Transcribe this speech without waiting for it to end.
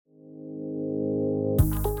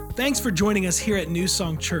Thanks for joining us here at New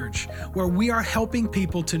Song Church, where we are helping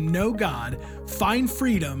people to know God, find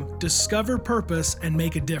freedom, discover purpose, and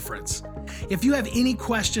make a difference. If you have any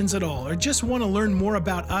questions at all or just want to learn more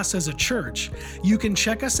about us as a church, you can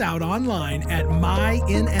check us out online at mynsc.org.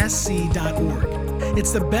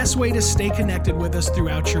 It's the best way to stay connected with us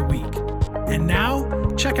throughout your week. And now,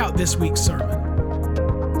 check out this week's sermon.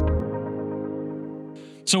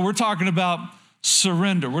 So we're talking about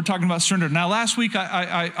surrender. We're talking about surrender. Now, last week,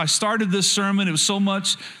 I started this sermon. It was so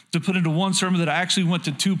much to put into one sermon that I actually went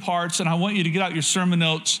to two parts, and I want you to get out your sermon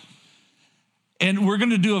notes. And we're going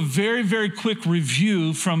to do a very, very quick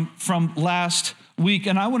review from last week.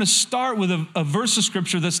 And I want to start with a verse of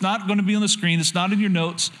scripture that's not going to be on the screen. It's not in your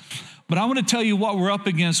notes. But I want to tell you what we're up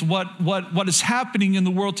against, what is happening in the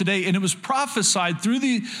world today. And it was prophesied through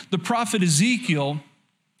the prophet Ezekiel.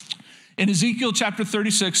 In Ezekiel chapter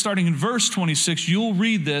 36, starting in verse 26, you'll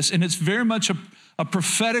read this, and it's very much a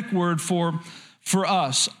prophetic word for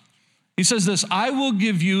us. He says this, I will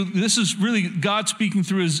give you, this is really God speaking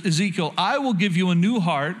through Ezekiel, I will give you a new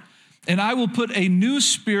heart, and I will put a new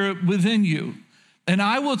spirit within you, and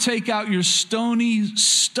I will take out your stony,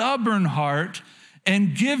 stubborn heart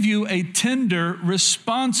and give you a tender,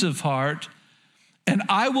 responsive heart, and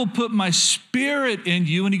I will put my spirit in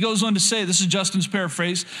you. And he goes on to say, this is Justin's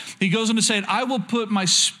paraphrase, he goes on to say, I will put my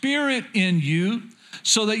spirit in you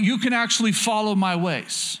so that you can actually follow my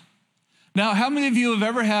ways. Now, how many of you have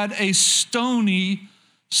ever had a stony,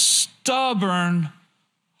 stubborn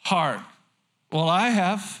heart? Well, I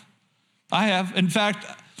have. In fact,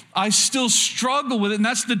 I still struggle with it, and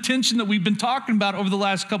that's the tension that we've been talking about over the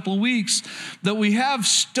last couple of weeks, that we have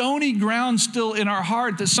stony ground still in our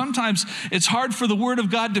heart, that sometimes it's hard for the Word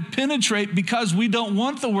of God to penetrate because we don't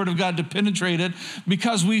want the Word of God to penetrate it,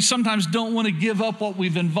 because we sometimes don't want to give up what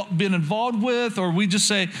we've been involved with, or we just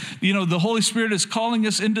say, the Holy Spirit is calling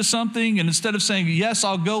us into something, and instead of saying, yes,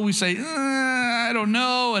 I'll go, we say, I don't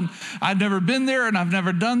know, and I've never been there, and I've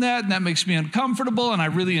never done that, and that makes me uncomfortable, and I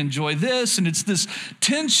really enjoy this, and it's this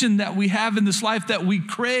tension that we have in this life that we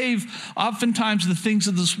crave oftentimes the things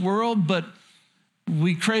of this world, but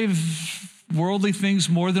we crave worldly things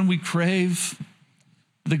more than we crave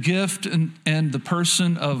the gift and the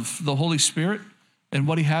person of the Holy Spirit and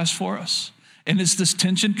what he has for us. And it's this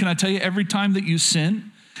tension. Can I tell you, every time that you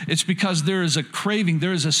sin, it's because there is a craving,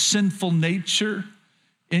 there is a sinful nature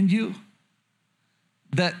in you,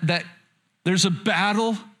 that there's a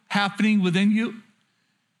battle happening within you,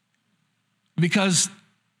 because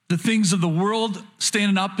the things of the world stand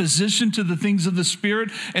in opposition to the things of the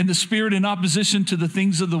Spirit, and the Spirit in opposition to the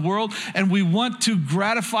things of the world. And we want to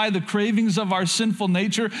gratify the cravings of our sinful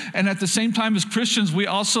nature. And at the same time, as Christians, we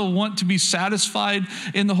also want to be satisfied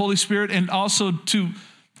in the Holy Spirit, and also to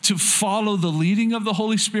follow the leading of the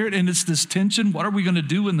Holy Spirit. And it's this tension. What are we going to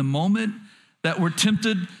do in the moment that we're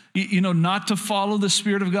tempted, not to follow the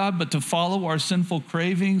Spirit of God, but to follow our sinful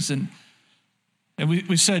cravings? And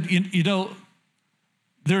we said,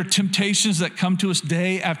 there are temptations that come to us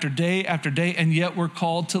day after day after day, and yet we're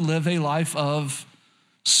called to live a life of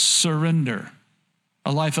surrender,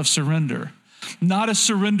 a life of surrender. Not a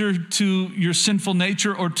surrender to your sinful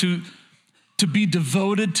nature or to be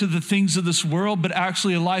devoted to the things of this world, but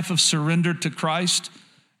actually a life of surrender to Christ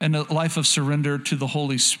and a life of surrender to the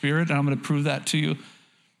Holy Spirit. And I'm going to prove that to you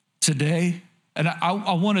today. And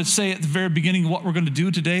I want to say at the very beginning, what we're going to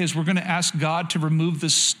do today is we're going to ask God to remove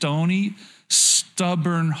this stony,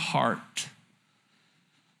 stubborn heart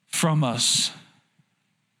from us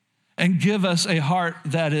and give us a heart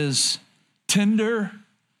that is tender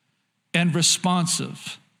and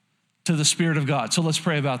responsive to the Spirit of God. So let's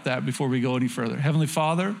pray about that before we go any further. Heavenly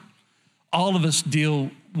Father, all of us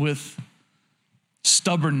deal with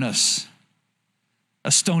stubbornness,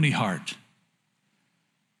 a stony heart.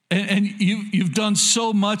 And you've done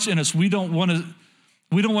so much in us. We don't want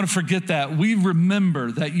to forget that. We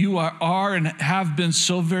remember that you are and have been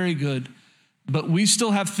so very good, but we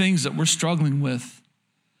still have things that we're struggling with.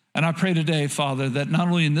 And I pray today, Father, that not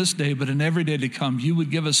only in this day, but in every day to come, you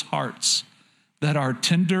would give us hearts that are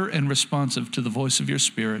tender and responsive to the voice of your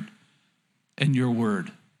Spirit and your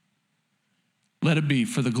word. Let it be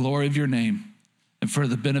for the glory of your name and for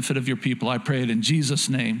the benefit of your people. I pray it in Jesus'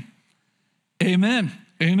 name. Amen.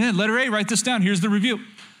 Amen. Letter A, write this down. Here's the review.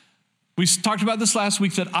 We talked about this last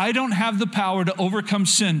week, that I don't have the power to overcome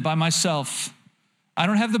sin by myself. I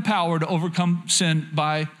don't have the power to overcome sin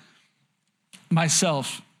by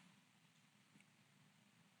myself.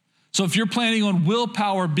 So if you're planning on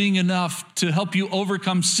willpower being enough to help you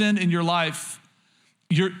overcome sin in your life,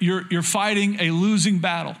 you're fighting a losing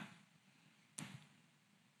battle.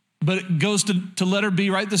 But it goes to letter B,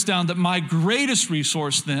 write this down, that my greatest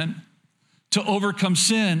resource then to overcome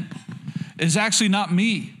sin is actually not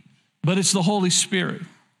me, but it's the Holy Spirit.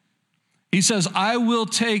 He says, I will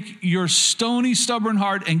take your stony, stubborn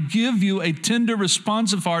heart and give you a tender,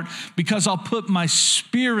 responsive heart because I'll put my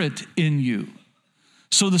Spirit in you.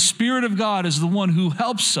 So the Spirit of God is the one who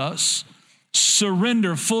helps us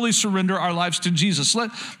fully surrender our lives to Jesus.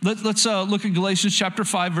 Let's look at Galatians chapter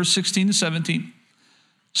 5, verse 16 to 17.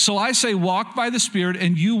 So I say, walk by the Spirit,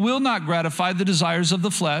 and you will not gratify the desires of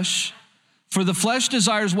the flesh. For the flesh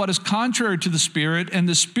desires what is contrary to the Spirit, and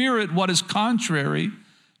the Spirit what is contrary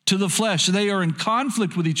to the flesh. They are in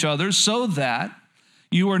conflict with each other, so that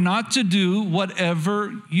you are not to do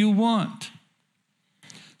whatever you want.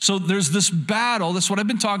 So there's this battle. That's what I've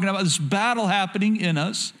been talking about, this battle happening in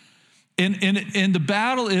us. And the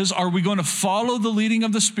battle is, are we going to follow the leading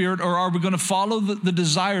of the Spirit, or are we going to follow the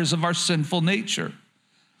desires of our sinful nature?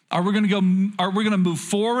 Are we going to move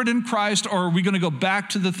forward in Christ, or are we going to go back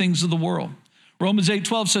to the things of the world? Romans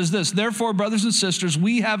 8:12 says this, therefore, brothers and sisters,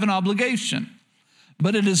 we have an obligation,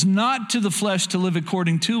 but it is not to the flesh to live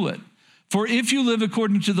according to it. For if you live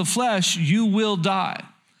according to the flesh, you will die.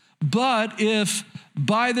 But if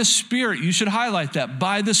by the Spirit, you should highlight that,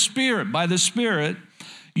 by the Spirit,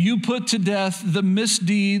 you put to death the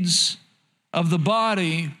misdeeds of the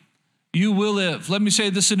body, you will live. Let me say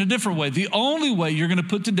this in a different way. The only way you're going to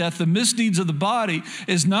put to death the misdeeds of the body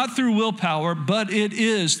is not through willpower, but it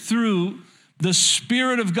is through the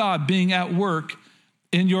Spirit of God being at work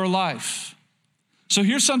in your life. So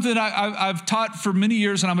here's something that I've taught for many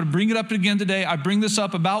years, and I'm going to bring it up again today. I bring this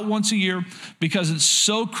up about once a year because it's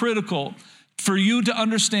so critical for you to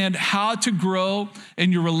understand how to grow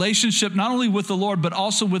in your relationship, not only with the Lord, but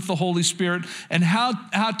also with the Holy Spirit, and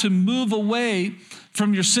how to move away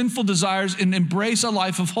from your sinful desires and embrace a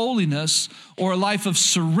life of holiness or a life of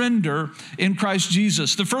surrender in Christ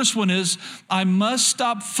Jesus. The first one is, I must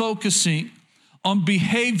stop focusing on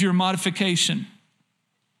behavior modification.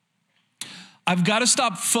 I've got to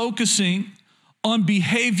stop focusing on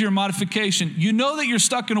behavior modification. You know that you're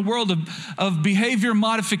stuck in a world of behavior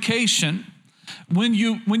modification when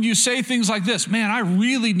you say things like this, man, I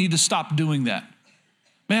really need to stop doing that.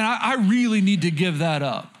 Man, I really need to give that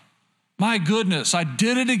up. My goodness, I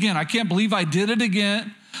did it again. I can't believe I did it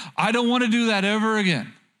again. I don't want to do that ever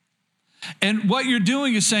again. And what you're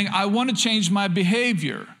doing is saying, I want to change my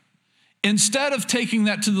behavior. Instead of taking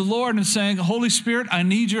that to the Lord and saying, Holy Spirit, I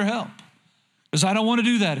need your help because I don't want to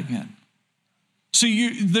do that again.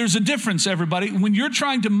 See, there's a difference, everybody. When you're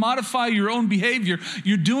trying to modify your own behavior,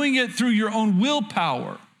 you're doing it through your own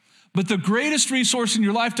willpower. But the greatest resource in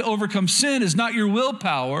your life to overcome sin is not your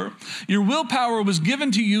willpower. Your willpower was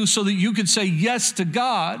given to you so that you could say yes to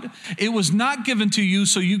God. It was not given to you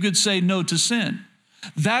so you could say no to sin.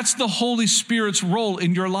 That's the Holy Spirit's role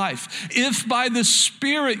in your life. If by the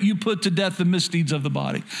Spirit you put to death the misdeeds of the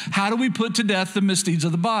body. How do we put to death the misdeeds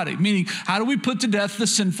of the body? Meaning, how do we put to death the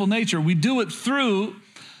sinful nature? We do it through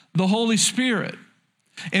the Holy Spirit.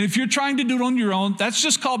 And if you're trying to do it on your own, that's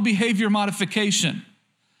just called behavior modification.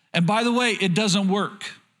 And by the way, it doesn't work.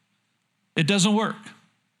 It doesn't work.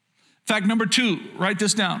 Fact number 2, write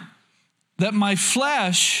this down, that my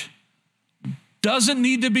flesh doesn't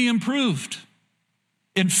need to be improved.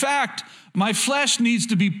 In fact, my flesh needs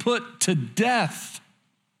to be put to death.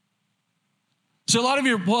 So a lot of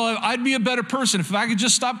you are, well, I'd be a better person if I could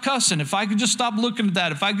just stop cussing, if I could just stop looking at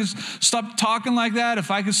that, if I could stop talking like that,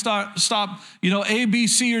 if I could stop, A, B,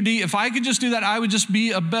 C, or D, if I could just do that, I would just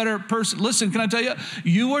be a better person. Listen, can I tell you,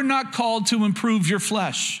 you are not called to improve your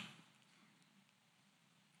flesh.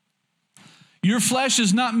 Your flesh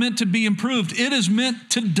is not meant to be improved. It is meant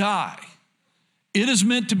to die. It is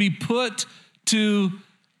meant to be put to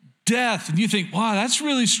death. And you think, wow, that's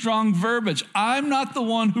really strong verbiage. I'm not the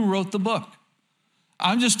one who wrote the book.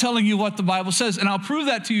 I'm just telling you what the Bible says, and I'll prove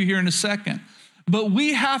that to you here in a second. But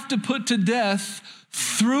we have to put to death,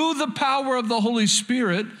 through the power of the Holy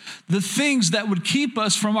Spirit, the things that would keep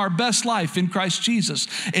us from our best life in Christ Jesus.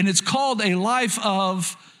 And it's called a life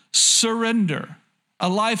of surrender, a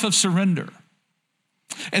life of surrender.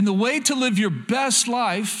 And the way to live your best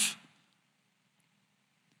life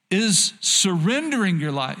is surrendering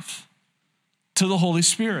your life to the Holy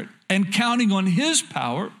Spirit and counting on His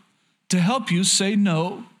power to help you say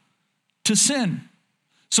no to sin.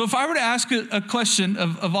 So if I were to ask a question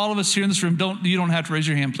of all of us here in this room, you don't have to raise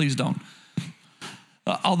your hand, please don't.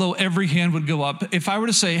 Although every hand would go up. If I were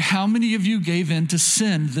to say, how many of you gave in to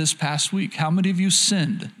sin this past week? How many of you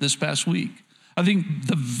sinned this past week? I think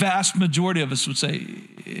the vast majority of us would say,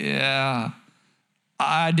 yeah,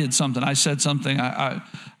 I did something. I said something.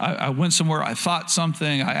 I went somewhere. I thought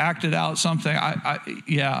something. I acted out something.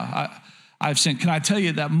 I've sinned. Can I tell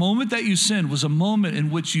you, that moment that you sinned was a moment in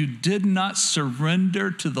which you did not surrender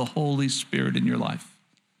to the Holy Spirit in your life.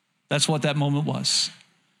 That's what that moment was.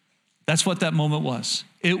 That's what that moment was.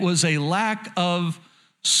 It was a lack of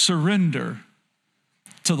surrender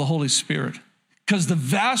to the Holy Spirit. Because the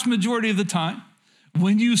vast majority of the time,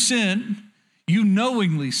 when you sin, you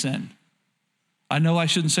knowingly sin. I know I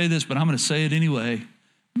shouldn't say this, but I'm going to say it anyway.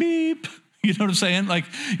 Beep. You know what I'm saying? Like,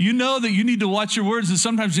 you know that you need to watch your words, and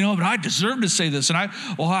sometimes you know, but I deserve to say this, and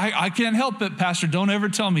I can't help it, Pastor. Don't ever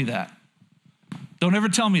tell me that. Don't ever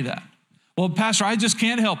tell me that. Well, Pastor, I just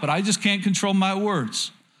can't help it. I just can't control my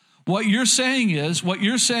words. What you're saying is,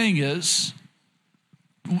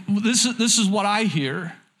 this is what I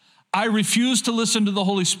hear. I refuse to listen to the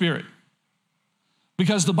Holy Spirit.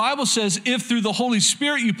 Because the Bible says, if through the Holy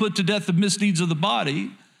Spirit you put to death the misdeeds of the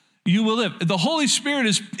body, you will live. The Holy Spirit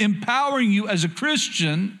is empowering you as a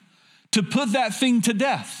Christian to put that thing to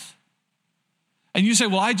death. And you say,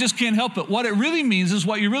 well, I just can't help it. What it really means is,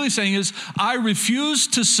 what you're really saying is, I refuse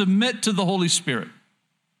to submit to the Holy Spirit.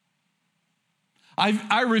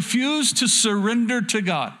 I refuse to surrender to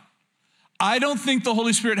God. I don't think the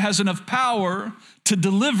Holy Spirit has enough power to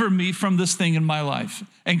deliver me from this thing in my life.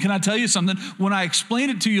 And can I tell you something? When I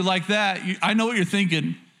explain it to you like that, I know what you're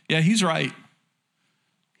thinking. Yeah, he's right.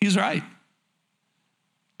 He's right.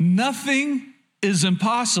 Nothing is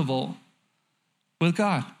impossible with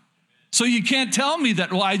God. So you can't tell me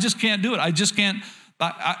that, well, I just can't do it. I just can't,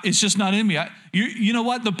 it's just not in me. You know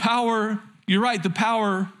what? The power, you're right, the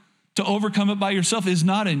power to overcome it by yourself is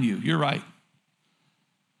not in you. You're right.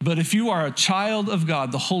 But if you are a child of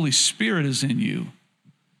God, the Holy Spirit is in you.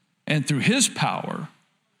 And through his power,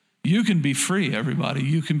 you can be free, everybody.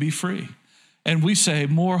 You can be free. And we say,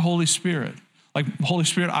 more Holy Spirit. Like, Holy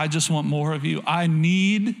Spirit, I just want more of you. I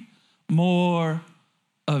need more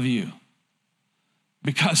of you.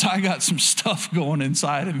 Because I got some stuff going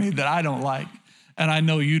inside of me that I don't like. And I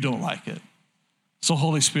know you don't like it. So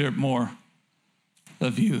Holy Spirit, more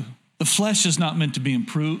of you. The flesh is not meant to be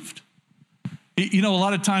improved. You know, a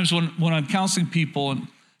lot of times when I'm counseling people and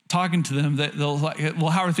talking to them, they'll like, well,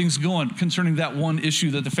 how are things going concerning that one issue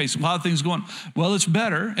that they're facing? Well, how are things going? Well, it's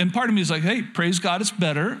better. And part of me is like, hey, praise God, it's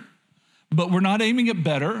better. But we're not aiming at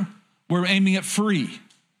better. We're aiming at free.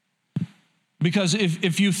 Because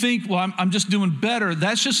if you think, well, I'm just doing better,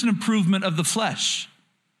 that's just an improvement of the flesh.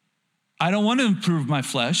 I don't want to improve my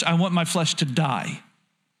flesh. I want my flesh to die.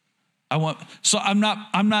 So I'm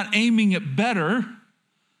not aiming at better.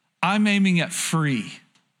 I'm aiming at free.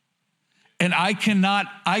 And I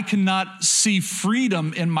cannot see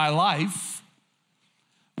freedom in my life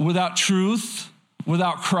without truth,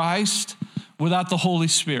 without Christ, without the Holy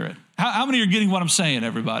Spirit. How many are getting what I'm saying,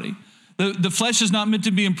 everybody? The flesh is not meant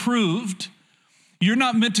to be improved. You're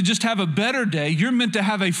not meant to just have a better day. You're meant to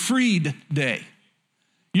have a freed day.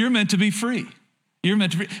 You're meant to be free. You're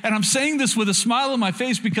meant to be. And I'm saying this with a smile on my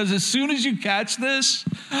face, because as soon as you catch this,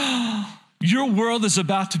 your world is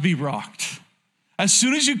about to be rocked. As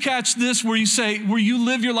soon as you catch this, where you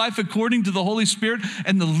live your life according to the Holy Spirit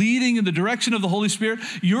and the leading and the direction of the Holy Spirit,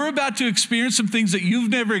 you're about to experience some things that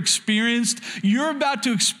you've never experienced. You're about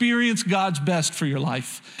to experience God's best for your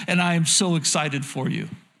life. And I am so excited for you.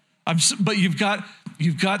 But you've got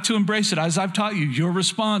to embrace it. As I've taught you, your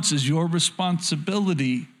response is your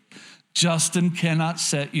responsibility. Justin cannot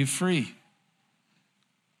set you free.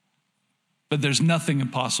 But there's nothing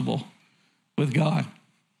impossible with God.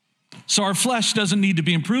 So our flesh doesn't need to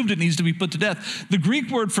be improved. It needs to be put to death. The Greek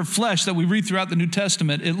word for flesh that we read throughout the New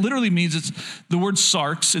Testament, it literally means, it's the word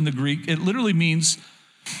sarx in the Greek. It literally means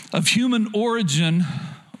of human origin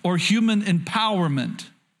or human empowerment.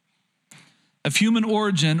 Of human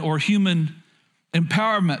origin or human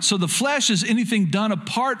empowerment. So the flesh is anything done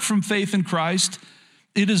apart from faith in Christ.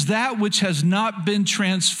 It is that which has not been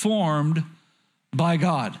transformed by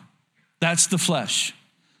God. That's the flesh.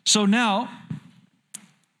 So now,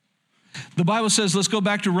 the Bible says, let's go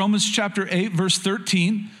back to Romans chapter 8, verse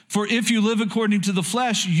 13. For if you live according to the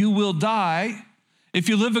flesh, you will die. If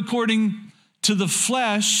you live according to the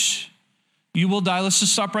flesh, you will die. Let's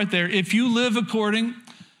just stop right there. If you live according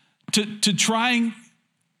to trying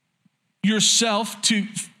yourself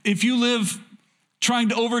if you live trying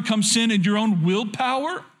to overcome sin in your own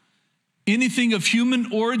willpower, anything of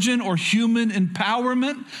human origin or human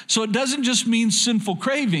empowerment. So it doesn't just mean sinful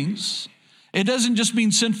cravings. It doesn't just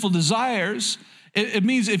mean sinful desires. It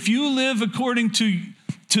means if you live according to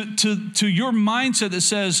your mindset that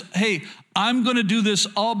says, hey, I'm going to do this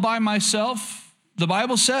all by myself, the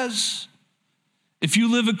Bible says, if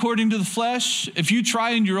you live according to the flesh, if you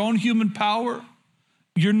try in your own human power,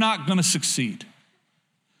 you're not going to succeed.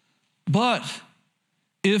 But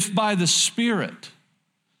if by the Spirit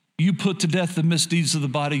you put to death the misdeeds of the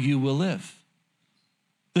body, you will live.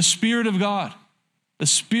 The Spirit of God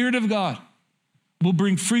will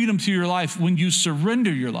bring freedom to your life when you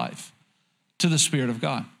surrender your life to the Spirit of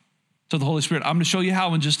God, to the Holy Spirit. I'm going to show you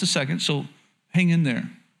how in just a second, so hang in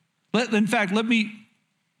there.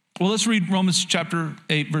 Let's read Romans chapter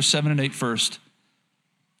 8, verse 7 and 8 first.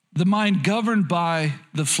 The mind governed by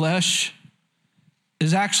the flesh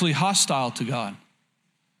is actually hostile to God.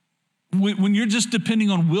 When you're just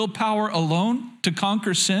depending on willpower alone to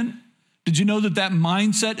conquer sin, did you know that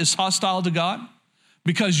mindset is hostile to God?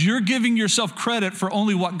 Because you're giving yourself credit for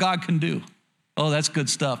only what God can do. Oh, that's good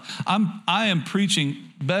stuff. I am preaching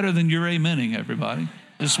better than you're amening, everybody.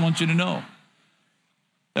 I just want you to know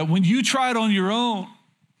that when you try it on your own,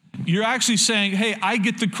 you're actually saying, hey, I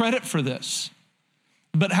get the credit for this.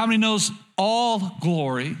 But how many knows all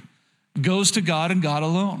glory goes to God and God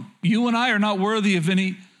alone? You and I are not worthy of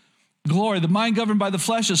any glory. The mind governed by the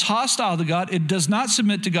flesh is hostile to God. It does not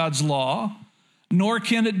submit to God's law, nor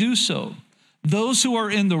can it do so. Those who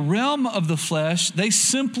are in the realm of the flesh, they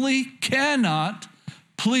simply cannot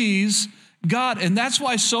please God. And that's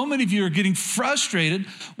why so many of you are getting frustrated.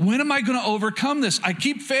 When am I going to overcome this? I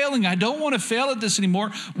keep failing. I don't want to fail at this anymore.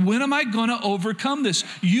 When am I going to overcome this?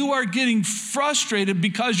 You are getting frustrated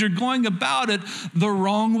because you're going about it the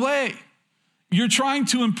wrong way. You're trying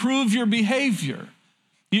to improve your behavior.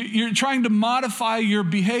 You're trying to modify your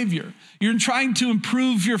behavior. You're trying to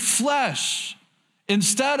improve your flesh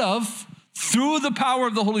instead of, through the power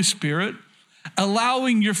of the Holy Spirit,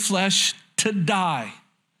 allowing your flesh to die.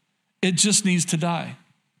 It just needs to die.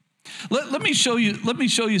 Let me show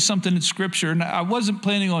you something in Scripture. And I wasn't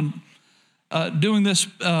planning on doing this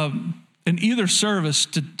in either service,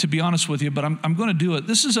 to be honest with you, but I'm going to do it.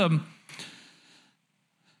 This is out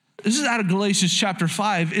of Galatians chapter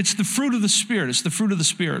 5. It's the fruit of the Spirit. It's the fruit of the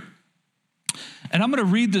Spirit. And I'm going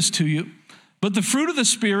to read this to you. But the fruit of the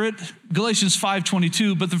Spirit, Galatians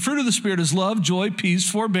 5:22, but the fruit of the Spirit is love, joy, peace,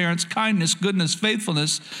 forbearance, kindness, goodness,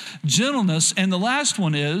 faithfulness, gentleness, and the last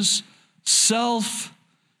one is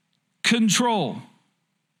self-control.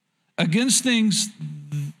 Against these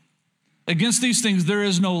things there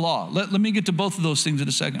is no law. Let me get to both of those things in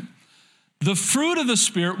a second. The fruit of the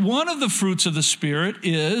Spirit, one of the fruits of the Spirit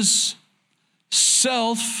is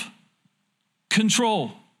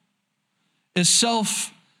self-control. Is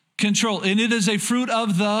self-control. And it is a fruit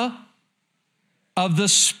of the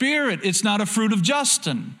Spirit. It's not a fruit of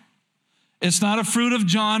Justin. It's not a fruit of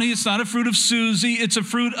Johnny. It's not a fruit of Susie. It's a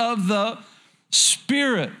fruit of the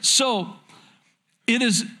Spirit. So it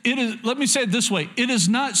is, let me say it this way.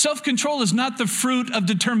 Self-control is not the fruit of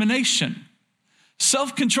determination.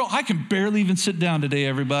 Self-control, I can barely even sit down today,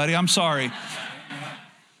 everybody. I'm sorry.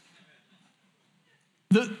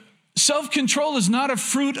 The self-control is not a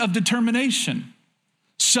fruit of determination.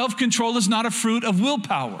 Self-control is not a fruit of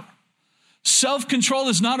willpower. Self-control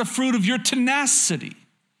is not a fruit of your tenacity.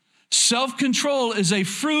 Self-control is a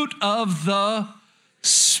fruit of the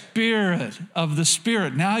Spirit,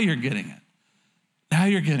 Now you're getting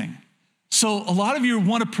it. So a lot of you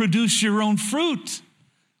want to produce your own fruit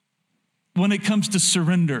when it comes to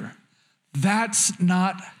surrender. That's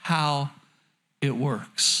not how it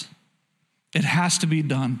works. It has to be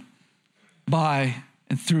done by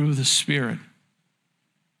and through the Spirit.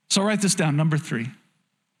 So write this down, number 3.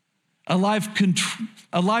 A life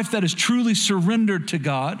that is truly surrendered to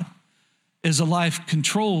God is a life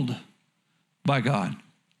controlled by God.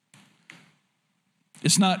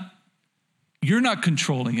 You're not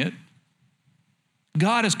controlling it.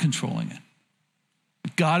 God is controlling it.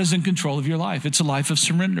 God is in control of your life. It's a life of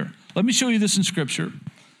surrender. Let me show you this in Scripture.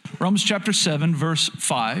 Romans chapter 7, verse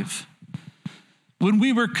 5. When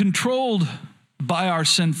we were controlled by our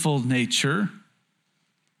sinful nature,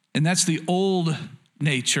 and that's the old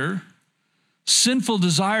nature, sinful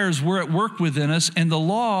desires were at work within us, and the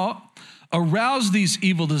law aroused these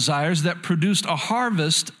evil desires that produced a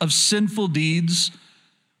harvest of sinful deeds,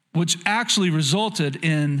 which actually resulted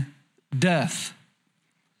in death.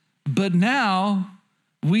 But now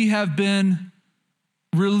we have been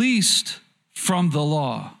released from the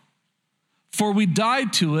law, for we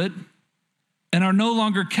died to it and are no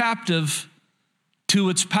longer captive to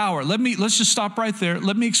its power. Let's just stop right there.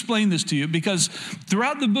 Let me explain this to you, because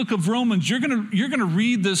throughout the book of Romans, you're gonna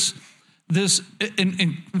read this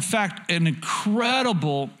in fact, an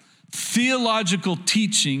incredible theological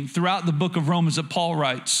teaching throughout the book of Romans that Paul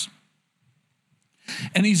writes.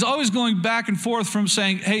 And he's always going back and forth from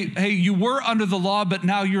saying, hey, you were under the law, but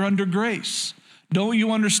now you're under grace. Don't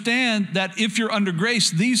you understand that if you're under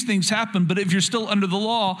grace, these things happen, but if you're still under the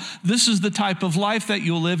law, this is the type of life that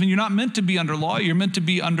you'll live, and you're not meant to be under law, you're meant to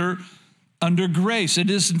be under grace. It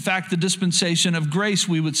is, in fact, the dispensation of grace,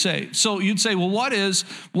 we would say. So you'd say, well, what is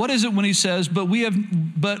it when he says,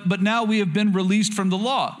 but now we have been released from the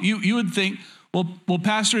law? You would think, well,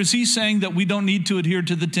 Pastor, is he saying that we don't need to adhere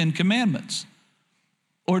to the 10 Commandments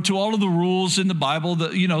or to all of the rules in the Bible,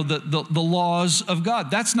 the laws of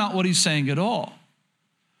God? That's not what he's saying at all.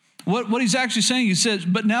 What he's actually saying, he says,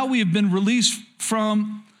 but now we have been released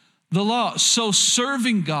from the law. So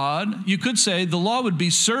serving God, you could say the law would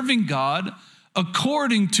be serving God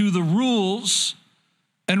according to the rules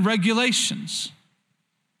and regulations.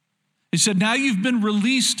 He said, now you've been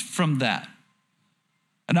released from that.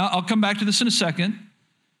 And I'll come back to this in a second.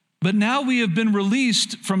 But now we have been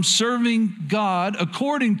released from serving God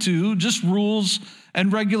according to just rules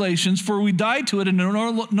and regulations, for we died to it and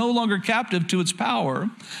are no longer captive to its power.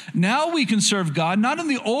 Now we can serve God, not in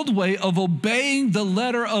the old way of obeying the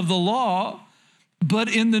letter of the law, but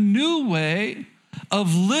in the new way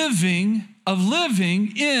of living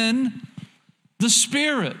in the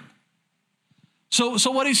Spirit.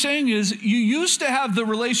 So what he's saying is, you used to have the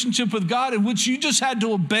relationship with God in which you just had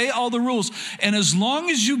to obey all the rules. And as long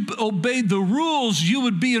as you obeyed the rules, you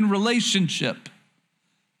would be in relationship.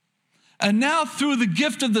 And now through the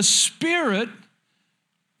gift of the Spirit,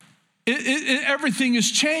 everything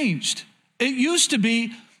has changed. It used to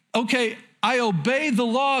be, okay, I obey the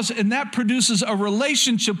laws and that produces a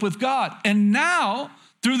relationship with God. And now,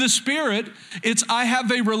 through the Spirit, it's I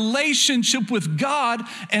have a relationship with God,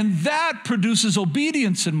 and that produces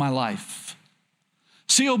obedience in my life.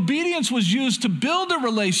 See, obedience was used to build a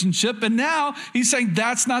relationship, and now he's saying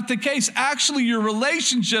that's not the case. Actually, your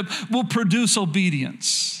relationship will produce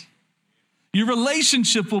obedience. Your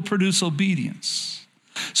relationship will produce obedience.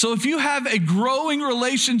 So if you have a growing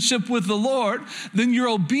relationship with the Lord, then your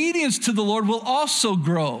obedience to the Lord will also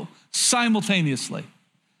grow simultaneously.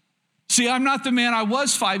 See, I'm not the man I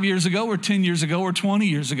was 5 years ago or 10 years ago or 20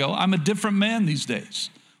 years ago. I'm a different man these days.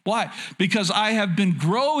 Why? Because I have been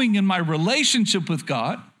growing in my relationship with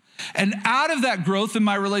God. And out of that growth in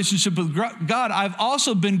my relationship with God, I've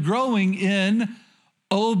also been growing in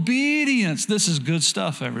obedience. This is good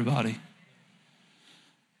stuff, everybody.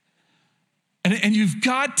 And you've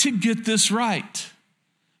got to get this right.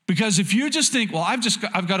 Because if you just think, well, I've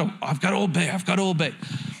got to obey.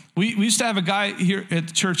 We used to have a guy here at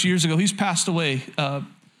the church years ago. He's passed away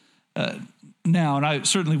now, and I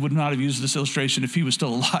certainly would not have used this illustration if he was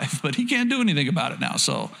still alive, but he can't do anything about it now.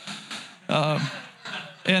 So,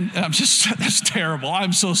 and that's terrible.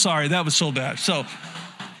 I'm so sorry. That was so bad. So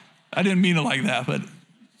I didn't mean it like that, but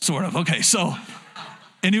sort of. Okay, so,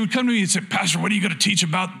 and he would come to me and say, Pastor, what are you going to teach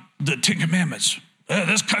about the 10 Commandments?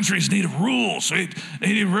 This country is in need of rules.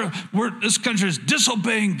 This country is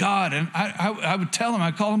disobeying God. And I would tell him,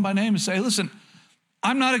 I'd call him by name and say, listen,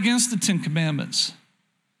 I'm not against the 10 Commandments,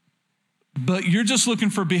 but you're just looking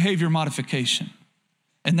for behavior modification.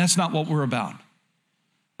 And that's not what we're about.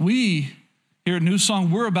 We, here at New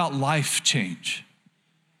Song, we're about life change.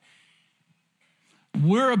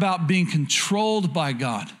 We're about being controlled by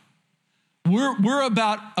God. We're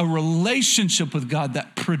about a relationship with God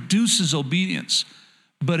that produces obedience.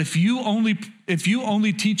 But if you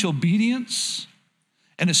only teach obedience,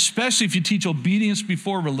 and especially if you teach obedience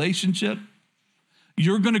before relationship,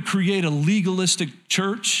 you're going to create a legalistic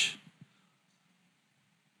church.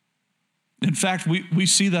 In fact, we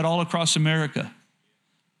see that all across America.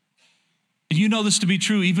 And you know this to be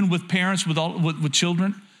true, even with parents, with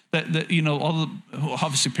children.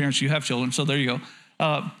 Obviously parents, you have children, so there you go.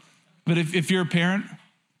 But if you're a parent,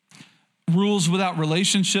 rules without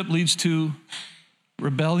relationship leads to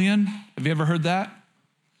rebellion. Have you ever heard that?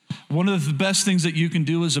 One of the best things that you can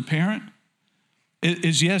do as a parent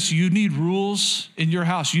is, yes, you need rules in your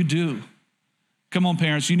house. You do. Come on,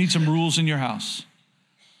 parents, you need some rules in your house.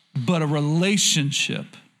 But a relationship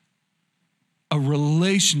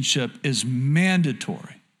is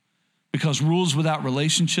mandatory, because rules without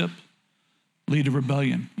relationship lead to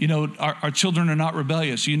rebellion. You know, our children are not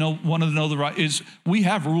rebellious. You know, want to know the right is we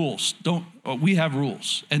have rules. We have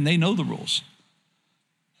rules, and they know the rules.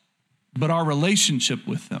 But our relationship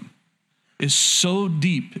with them is so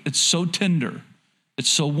deep, it's so tender, it's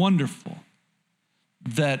so wonderful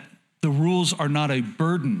that the rules are not a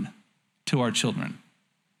burden to our children.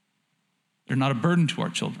 They're not a burden to our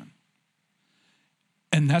children.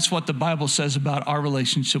 And that's what the Bible says about our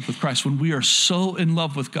relationship with Christ. When we are so in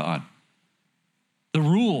love with God, the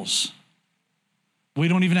rules, we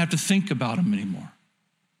don't even have to think about them anymore.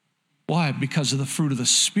 Why? Because of the fruit of the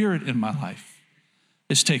Spirit in my life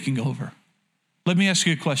is taking over. Let me ask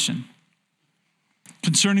you a question.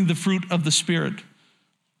 Concerning the fruit of the Spirit,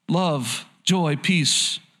 love, joy,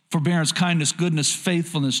 peace, forbearance, kindness, goodness,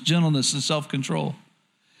 faithfulness, gentleness, and self-control.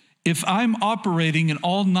 If I'm operating in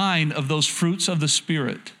all 9 of those fruits of the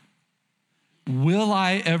Spirit, will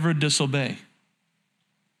I ever disobey?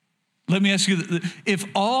 Let me ask you, if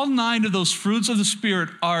all 9 of those fruits of the Spirit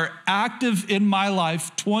are active in my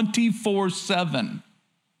life 24/7,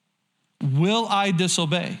 will I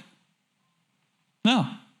disobey? No.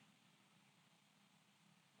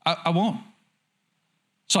 I won't.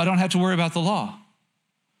 So I don't have to worry about the law.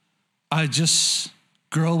 I just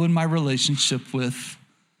grow in my relationship with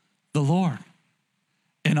the Lord.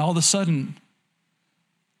 And all of a sudden,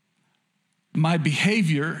 my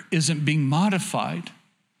behavior isn't being modified.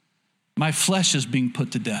 My flesh is being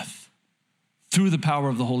put to death through the power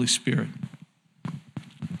of the Holy Spirit.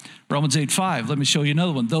 Romans 8:5, let me show you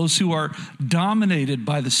another one. Those who are dominated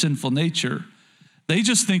by the sinful nature, they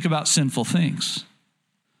just think about sinful things.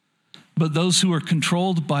 But those who are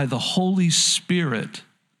controlled by the Holy Spirit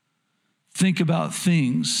think about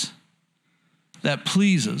things that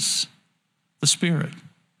pleases the Spirit.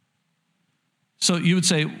 So you would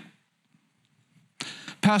say,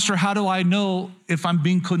 Pastor, how do I know if I'm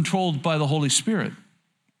being controlled by the Holy Spirit?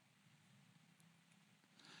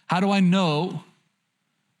 How do I know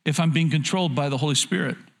if I'm being controlled by the Holy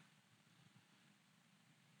Spirit?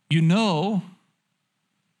 You know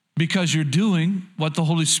because you're doing what the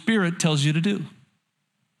Holy Spirit tells you to do.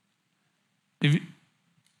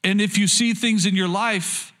 If you see things in your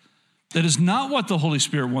life that is not what the Holy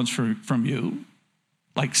Spirit wants from you,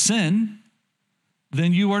 like sin,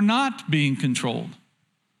 then you are not being controlled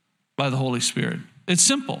by the Holy Spirit. It's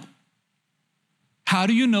simple. How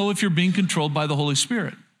do you know if you're being controlled by the Holy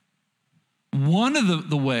Spirit? One of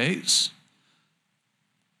the ways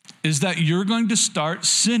is that you're going to start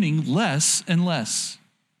sinning less and less.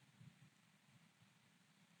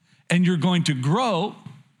 And you're going to grow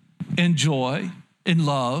in joy, in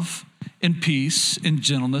love, in peace, in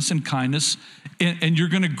gentleness, in kindness, and you're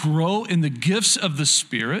going to grow in the gifts of the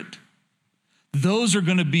Spirit. Those are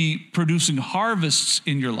going to be producing harvests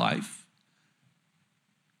in your life.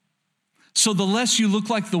 So the less you look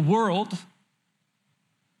like the world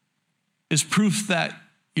is proof that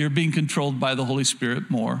you're being controlled by the Holy Spirit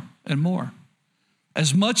more and more.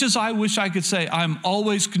 As much as I wish I could say I'm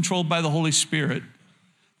always controlled by the Holy Spirit,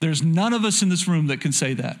 there's none of us in this room that can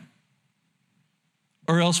say that,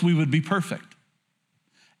 or else we would be perfect.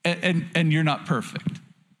 And you're not perfect,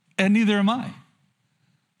 and neither am I.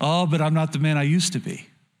 Oh, but I'm not the man I used to be.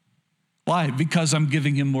 Why? Because I'm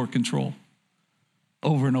giving him more control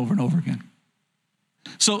over and over and over again.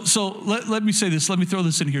 So let me say this. Let me throw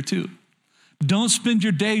this in here too. Don't spend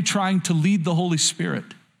your day trying to lead the Holy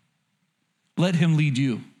Spirit. Let him lead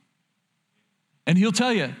you. And he'll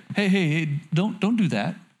tell you, hey, don't do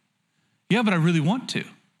that. Yeah, but I really want to.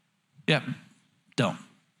 Yeah, don't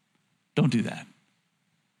do that.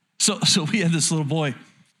 So we had this little boy.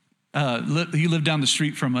 He lived down the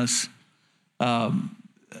street from us, and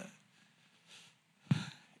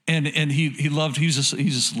he loved. He's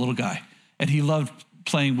just a little guy, and he loved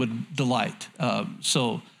playing with Delight.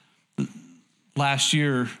 So last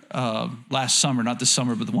summer, not this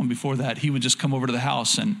summer, but the one before that, he would just come over to the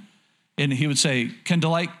house and he would say, "Can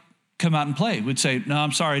Delight come out and play?" We'd say, "No,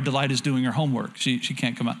 I'm sorry, Delight is doing her homework. She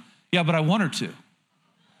can't come out." "Yeah, but I want her to."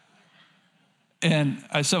 And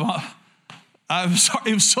I said, "Well, I'm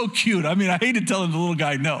sorry." It was so cute. I mean, I hated telling the little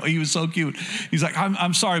guy no. He was so cute. He's like,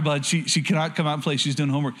 I'm sorry, bud. She cannot come out and play. She's doing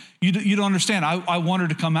homework. You don't understand. I want her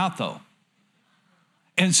to come out, though.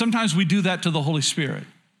 And sometimes we do that to the Holy Spirit.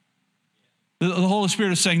 The Holy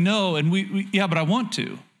Spirit is saying no, and we yeah, but I want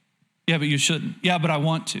to. Yeah, but you shouldn't. Yeah, but I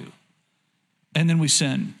want to. And then we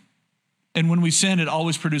sin. And when we sin, it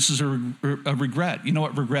always produces a regret. You know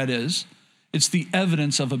what regret is? It's the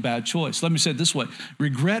evidence of a bad choice. Let me say it this way.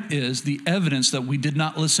 Regret is the evidence that we did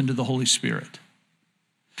not listen to the Holy Spirit.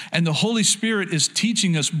 And the Holy Spirit is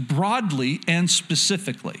teaching us broadly and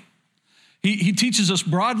specifically. He teaches us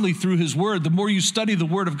broadly through his word. The more you study the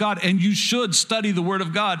word of God, and you should study the word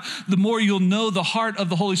of God, the more you'll know the heart of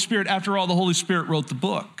the Holy Spirit. After all, the Holy Spirit wrote the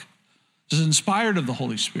book. It's inspired of the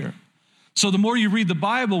Holy Spirit. So the more you read the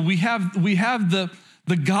Bible, we have the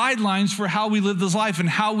guidelines for how we live this life and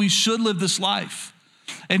how we should live this life.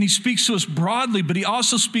 And he speaks to us broadly, but he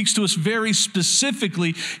also speaks to us very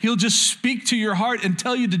specifically. He'll just speak to your heart and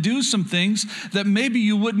tell you to do some things that maybe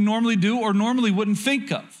you wouldn't normally do or normally wouldn't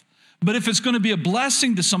think of. But if it's going to be a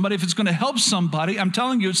blessing to somebody, if it's going to help somebody, I'm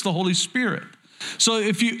telling you, it's the Holy Spirit. So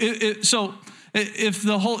If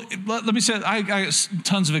the whole, let me say, I got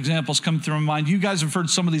tons of examples come through my mind. You guys have heard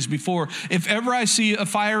some of these before. If ever I see a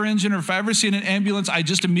fire engine or if I ever see an ambulance, I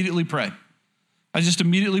just immediately pray. I just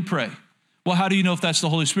immediately pray. Well, how do you know if that's the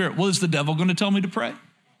Holy Spirit? Well, is the devil going to tell me to pray?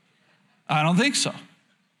 I don't think so,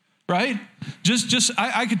 right?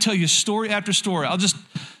 I could tell you story after story.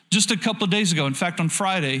 Just a couple of days ago, in fact, on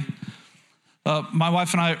Friday, my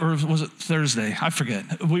wife and I, or was it Thursday? I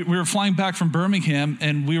forget. We were flying back from Birmingham,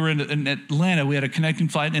 and we were in Atlanta. We had a connecting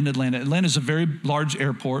flight in Atlanta. Atlanta is a very large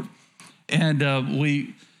airport, and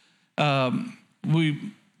we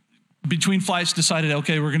between flights decided,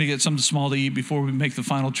 okay, we're going to get something small to eat before we make the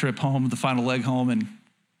final trip home, the final leg home. And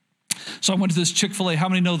so I went to this Chick-fil-A. How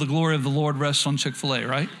many know the glory of the Lord rests on Chick-fil-A,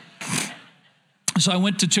 right? So I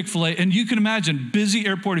went to Chick-fil-A, and you can imagine, busy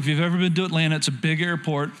airport. If you've ever been to Atlanta, it's a big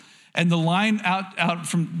airport. And the line out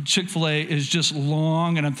from Chick-fil-A is just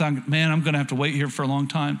long, and I'm thinking, man, I'm going to have to wait here for a long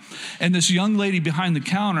time. And this young lady behind the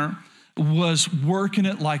counter was working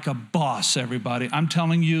it like a boss, everybody. I'm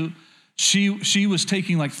telling you, she was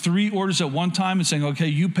taking like 3 orders at one time and saying, okay,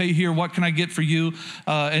 you pay here, what can I get for you?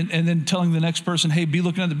 And then telling the next person, hey, be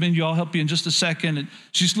looking at the menu, I'll help you in just a second. And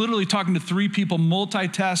she's literally talking to 3 people,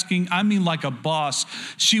 multitasking, I mean like a boss.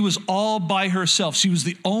 She was all by herself. She was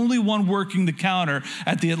the only one working the counter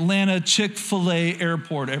at the Atlanta Chick-fil-A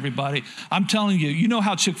airport, everybody. I'm telling you, you know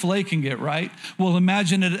how Chick-fil-A can get, right? Well,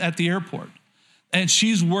 imagine it at the airport. And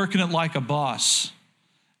she's working it like a boss.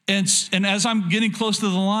 And as I'm getting close to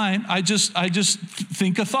the line, I just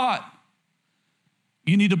think a thought.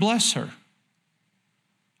 You need to bless her.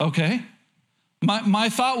 Okay? My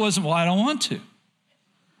thought wasn't, well, I don't want to.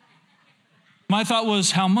 My thought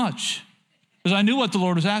was, how much? Because I knew what the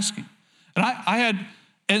Lord was asking. And I had,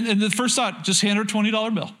 and the first thought, just hand her a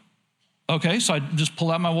 $20 bill. Okay, so I just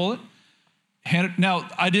pull out my wallet. Now,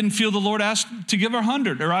 I didn't feel the Lord asked to give her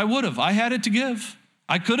 100, or I would have. I had it to give.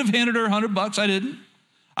 I could have handed her $100. I didn't.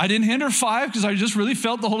 I didn't hand her 5 because I just really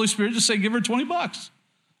felt the Holy Spirit just say, give her $20.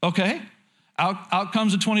 Okay. Out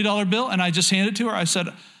comes a $20 bill, and I just handed it to her. I said,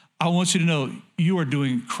 I want you to know you are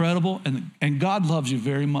doing incredible, and God loves you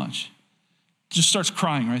very much. Just starts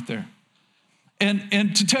crying right there.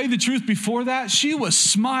 And to tell you the truth, before that, she was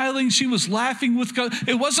smiling. She was laughing with God.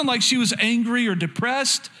 It wasn't like she was angry or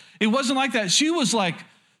depressed. It wasn't like that. She was like,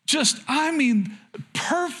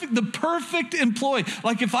 perfect, the perfect employee.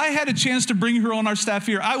 Like if I had a chance to bring her on our staff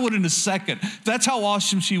here, I would in a second. That's how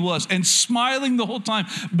awesome she was, and smiling the whole time.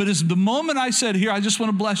 But as the moment I said, here, I just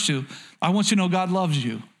want to bless you. I want you to know God loves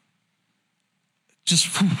you. Just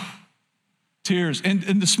tears.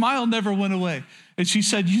 And the smile never went away. And she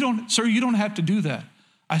said, sir, you don't have to do that.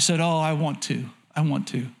 I said, oh, I want to.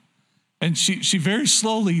 And she very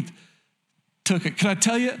slowly took it. Can I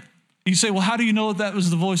tell you? You say, well, how do you know that was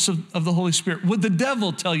the voice of the Holy Spirit? Would the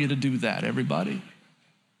devil tell you to do that, everybody?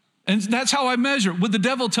 And that's how I measure. Would the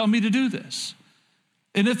devil tell me to do this?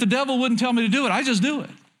 And if the devil wouldn't tell me to do it, I just do it.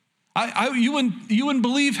 You wouldn't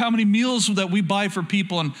believe how many meals that we buy for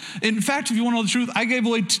people. And in fact, if you want to know the truth, I gave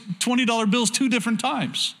away $20 bills 2 different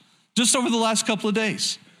times just over the last couple of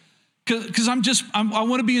days. Because I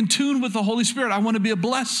want to be in tune with the Holy Spirit. I want to be a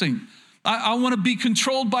blessing. I want to be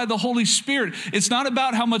controlled by the Holy Spirit. It's not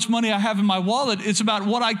about how much money I have in my wallet. It's about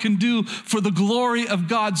what I can do for the glory of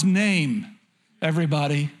God's name,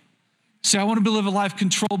 everybody. See, I want to live a life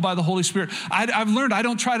controlled by the Holy Spirit. I've learned I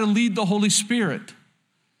don't try to lead the Holy Spirit.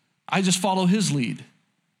 I just follow his lead.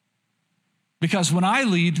 Because when I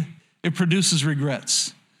lead, it produces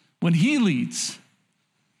regrets. When he leads,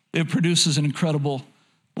 it produces an incredible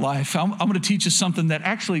life. I'm going to teach you something that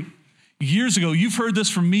actually years ago, you've heard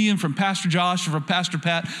this from me and from Pastor Josh and from Pastor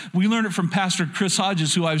Pat. We learned it from Pastor Chris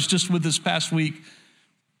Hodges, who I was just with this past week.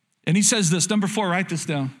 And he says this, number 4, write this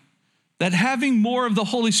down, that having more of the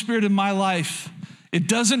Holy Spirit in my life, it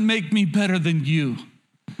doesn't make me better than you.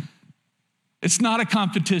 It's not a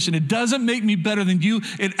competition. It doesn't make me better than you.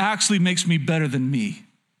 It actually makes me better than me.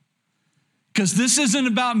 Because this isn't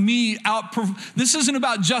about this isn't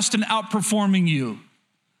about Justin outperforming you.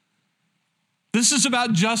 This is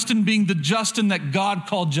about Justin being the Justin that God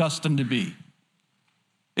called Justin to be.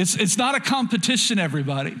 It's not a competition,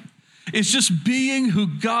 everybody. It's just being who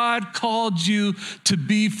God called you to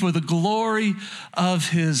be for the glory of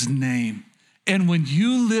his name. And when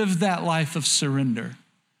you live that life of surrender,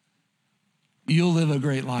 you'll live a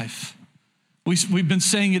great life. We've been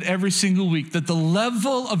saying it every single week, that the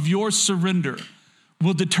level of your surrender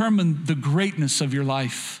will determine the greatness of your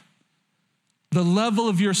life. The level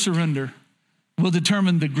of your surrender will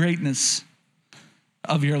determine the greatness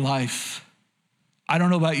of your life. I don't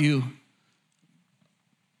know about you,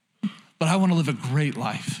 but I want to live a great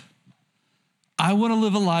life. I want to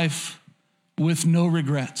live a life with no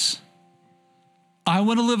regrets. I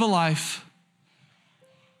want to live a life,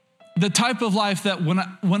 the type of life that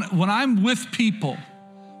when I'm with people,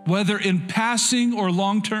 whether in passing or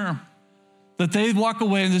long term, that they walk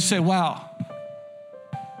away and they say, wow,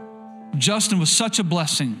 Justin was such a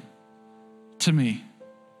blessing to me.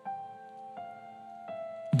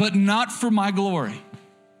 But not for my glory,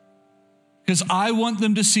 because I want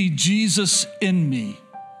them to see Jesus in me,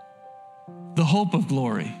 the hope of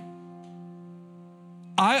glory.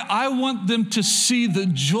 I want them to see the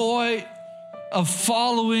joy of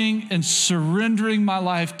following and surrendering my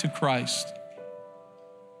life to Christ.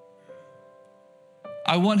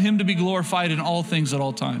 I want him to be glorified in all things at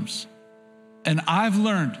all times. And I've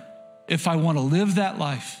learned, if I want to live that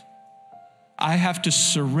life, I have to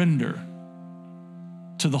surrender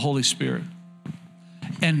to the Holy Spirit.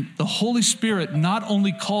 And the Holy Spirit not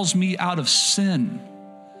only calls me out of sin,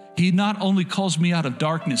 he not only calls me out of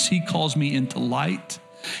darkness, he calls me into light.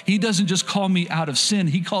 He doesn't just call me out of sin,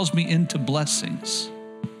 he calls me into blessings.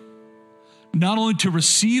 Not only to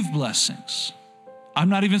receive blessings, I'm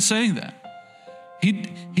not even saying that.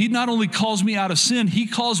 He not only calls me out of sin, he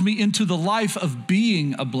calls me into the life of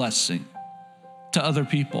being a blessing to other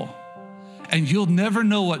people. And you'll never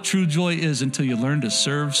know what true joy is until you learn to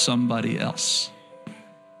serve somebody else.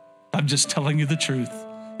 I'm just telling you the truth.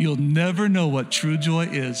 You'll never know what true joy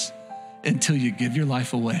is until you give your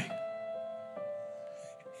life away.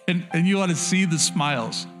 And you ought to see the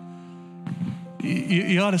smiles.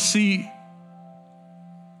 You ought to see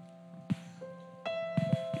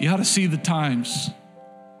the times.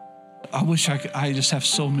 I wish I just have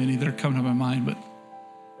so many that are coming to my mind, but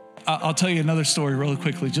I'll tell you another story really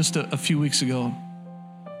quickly. Just a few weeks ago,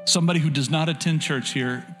 somebody who does not attend church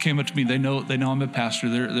here came up to me. They know I'm a pastor.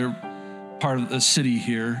 They're part of the city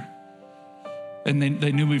here. And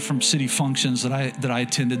they knew me from city functions that I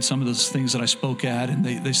attended, some of those things that I spoke at. And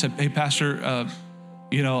they said, hey, Pastor,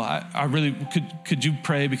 I really, could you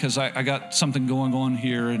pray, because I got something going on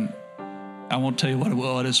here, and I won't tell you what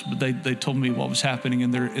it is, but they told me what was happening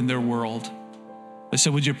in their world. They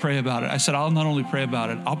said, would you pray about it? I said, I'll not only pray about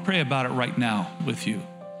it, I'll pray about it right now with you.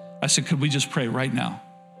 I said, could we just pray right now?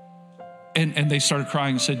 And they started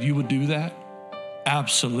crying and said, you would do that?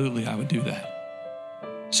 Absolutely, I would do that.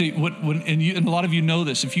 See, and a lot of you know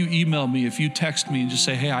this, if you email me, if you text me and just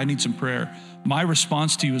say, hey, I need some prayer, my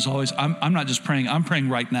response to you is always, I'm not just praying, I'm praying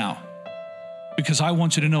right now, because I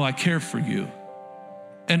want you to know I care for you.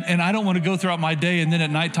 And I don't want to go throughout my day and then at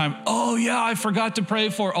nighttime, oh yeah, I forgot to pray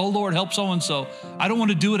for, oh Lord, help so-and-so. I don't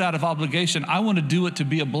want to do it out of obligation. I want to do it to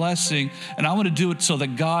be a blessing, and I want to do it so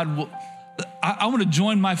that God will, I want to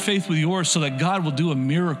join my faith with yours so that God will do a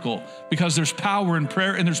miracle, because there's power in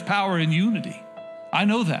prayer and there's power in unity. I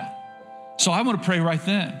know that. So I want to pray right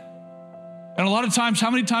then. And a lot of times, how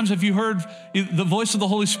many times have you heard the voice of the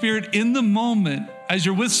Holy Spirit in the moment as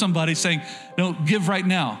you're with somebody saying, no, give right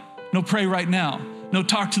now. No, pray right now. No,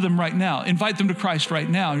 talk to them right now. Invite them to Christ right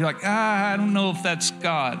now. You're like, I don't know if that's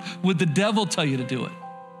God. Would the devil tell you to do it?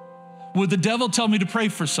 Would the devil tell me to pray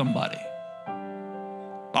for somebody?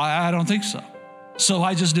 I don't think so. So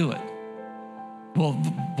I just do it. Well,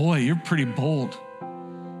 boy, you're pretty bold.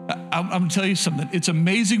 I'm going to tell you something. It's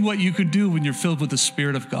amazing what you can do when you're filled with the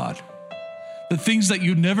Spirit of God. The things that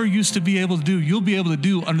you never used to be able to do, you'll be able to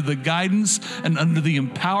do under the guidance and under the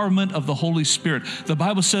empowerment of the Holy Spirit. The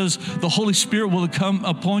Bible says the Holy Spirit will come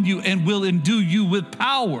upon you and will endue you with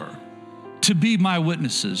power to be my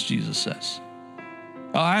witnesses, Jesus says.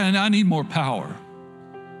 I need more power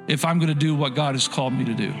if I'm going to do what God has called me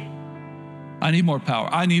to do. I need more power.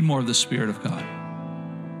 I need more of the Spirit of God.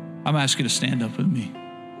 I'm asking you to stand up with me.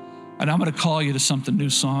 And I'm going to call you to something new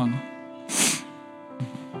song.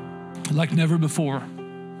 Like never before.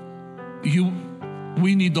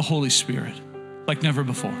 We need the Holy Spirit like never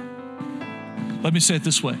before. Let me say it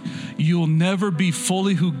this way. You'll never be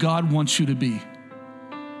fully who God wants you to be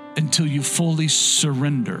until you fully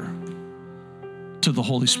surrender to the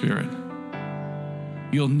Holy Spirit.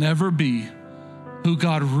 You'll never be who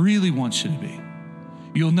God really wants you to be.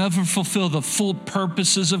 You'll never fulfill the full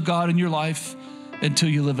purposes of God in your life until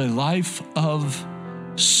you live a life of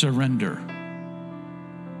surrender.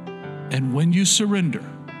 And when you surrender,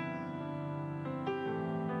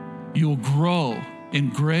 you'll grow in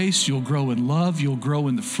grace, you'll grow in love, you'll grow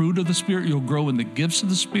in the fruit of the Spirit, you'll grow in the gifts of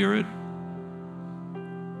the Spirit.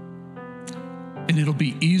 And it'll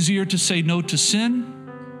be easier to say no to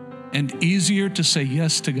sin and easier to say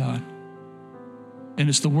yes to God. And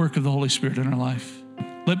it's the work of the Holy Spirit in our life.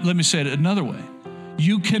 Let me say it another way.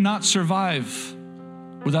 You cannot survive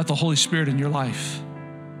without the Holy Spirit in your life.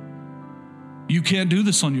 You can't do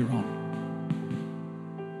this on your own.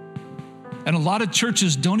 And a lot of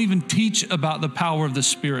churches don't even teach about the power of the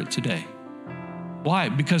Spirit today. Why?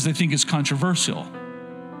 Because they think it's controversial.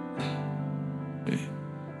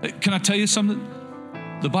 Can I tell you something?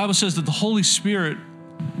 The Bible says that the Holy Spirit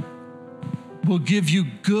will give you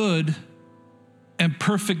good and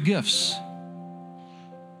perfect gifts.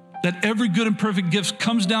 That every good and perfect gift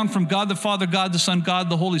comes down from God the Father, God the Son, God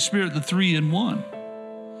the Holy Spirit, the three in one.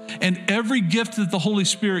 And every gift that the Holy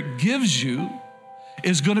Spirit gives you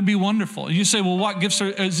is going to be wonderful. And you say, well, what gifts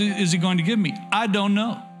is he going to give me? I don't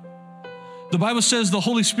know. The Bible says the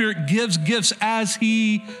Holy Spirit gives gifts as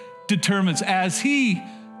he determines,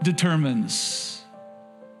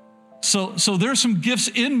 So there's some gifts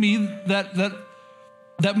in me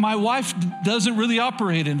that my wife doesn't really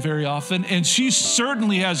operate in very often, and she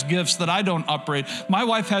certainly has gifts that I don't operate. My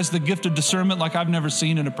wife has the gift of discernment like I've never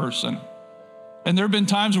seen in a person. And there have been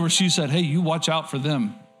times where she said, hey, you watch out for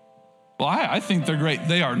them. Well, I think they're great.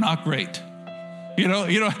 They are not great. You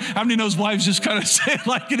know, how many knows wives just kind of say it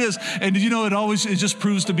like it is? And it just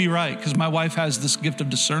proves to be right, because my wife has this gift of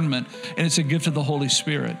discernment, and it's a gift of the Holy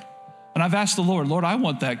Spirit. And I've asked the Lord, I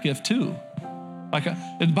want that gift too.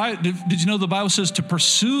 Did you know the Bible says to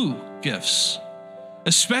pursue gifts,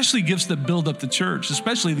 especially gifts that build up the church,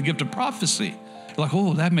 especially the gift of prophecy? Like,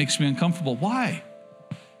 oh, that makes me uncomfortable. Why?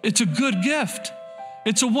 It's a good gift.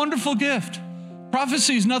 It's a wonderful gift.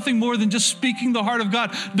 Prophecy is nothing more than just speaking the heart of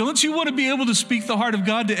God. Don't you want to be able to speak the heart of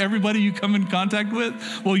God to everybody you come in contact with?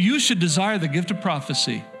 Well, you should desire the gift of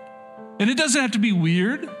prophecy. And it doesn't have to be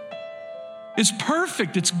weird. It's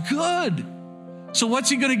perfect. It's good. So what's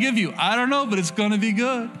he going to give you? I don't know, but it's going to be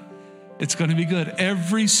good. It's going to be good.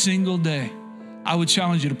 Every single day, I would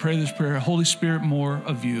challenge you to pray this prayer. Holy Spirit, more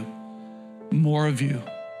of you. More of you.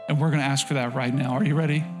 And we're going to ask for that right now. Are you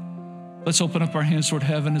ready? Let's open up our hands toward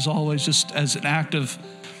heaven as always, just as an act of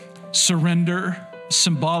surrender,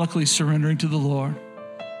 symbolically surrendering to the Lord.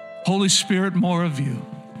 Holy Spirit, more of you.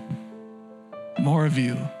 More of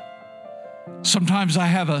you. Sometimes I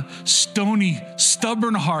have a stony,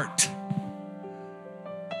 stubborn heart.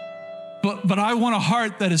 But I want a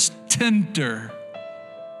heart that is tender.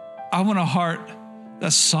 I want a heart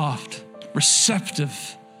that's soft,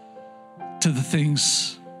 receptive to the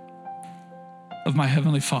things of my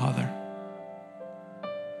Heavenly Father.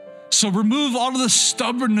 So remove all of the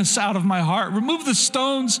stubbornness out of my heart. Remove the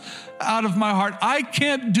stones out of my heart. I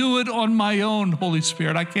can't do it on my own, Holy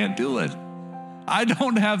Spirit. I can't do it. I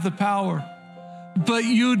don't have the power, but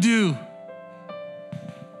you do.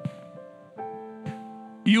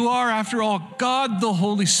 You are, after all, God the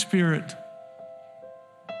Holy Spirit,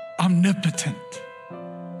 omnipotent.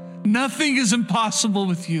 Nothing is impossible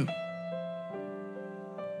with you.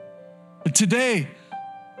 But today,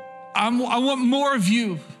 I want more of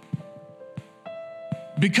you,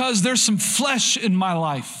 because there's some flesh in my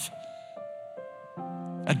life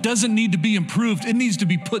that doesn't need to be improved. It needs to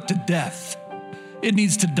be put to death. It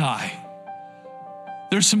needs to die.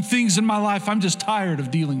 There's some things in my life I'm just tired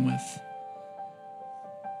of dealing with.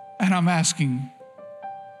 And I'm asking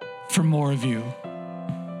for more of you.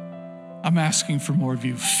 I'm asking for more of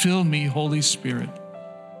you. Fill me, Holy Spirit,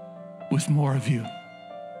 with more of you.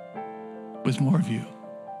 With more of you.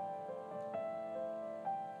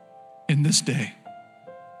 In this day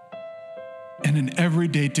and in every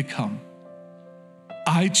day to come,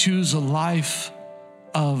 I choose a life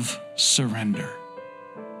of surrender.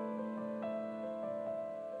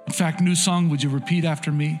 In fact, new song, would you repeat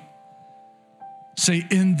after me? Say,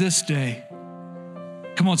 in this day.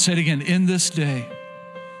 Come on, say it again. In this day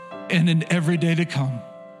and in every day to come,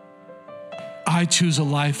 I choose a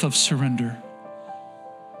life of surrender.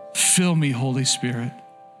 Fill me, Holy Spirit,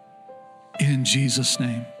 in Jesus'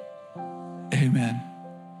 name. Amen.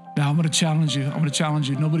 Now I'm going to challenge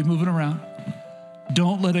you. Nobody moving around.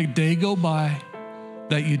 Don't let a day go by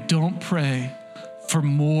that you don't pray for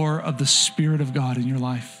more of the Spirit of God in your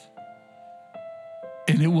life.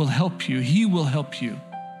 And it will help you. He will help you.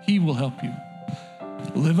 He will help you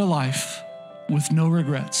live a life with no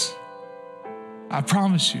regrets. I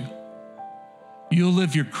promise you, you'll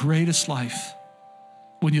live your greatest life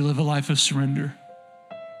when you live a life of surrender.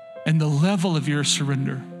 And the level of your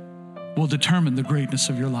surrender will determine the greatness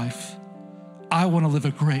of your life. I want to live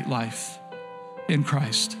a great life in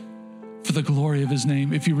Christ for the glory of his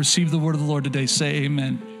name. If you receive the word of the Lord today, say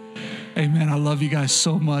amen. Amen. I love you guys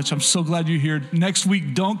so much. I'm so glad you're here. Next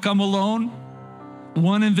week, don't come alone.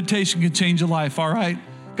 One invitation can change a life, all right?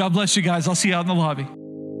 God bless you guys. I'll see you out in the lobby.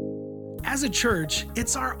 As a church,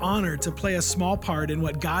 it's our honor to play a small part in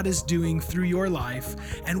what God is doing through your life,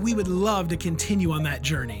 and we would love to continue on that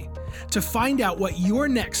journey. To find out what your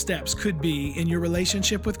next steps could be in your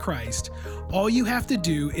relationship with Christ, all you have to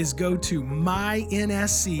do is go to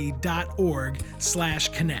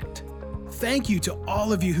mynsc.org/connect. Thank you to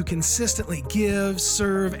all of you who consistently give,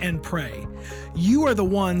 serve, and pray. You are the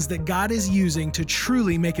ones that God is using to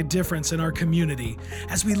truly make a difference in our community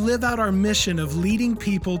as we live out our mission of leading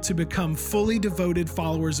people to become fully devoted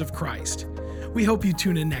followers of Christ. We hope you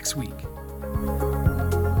tune in next week.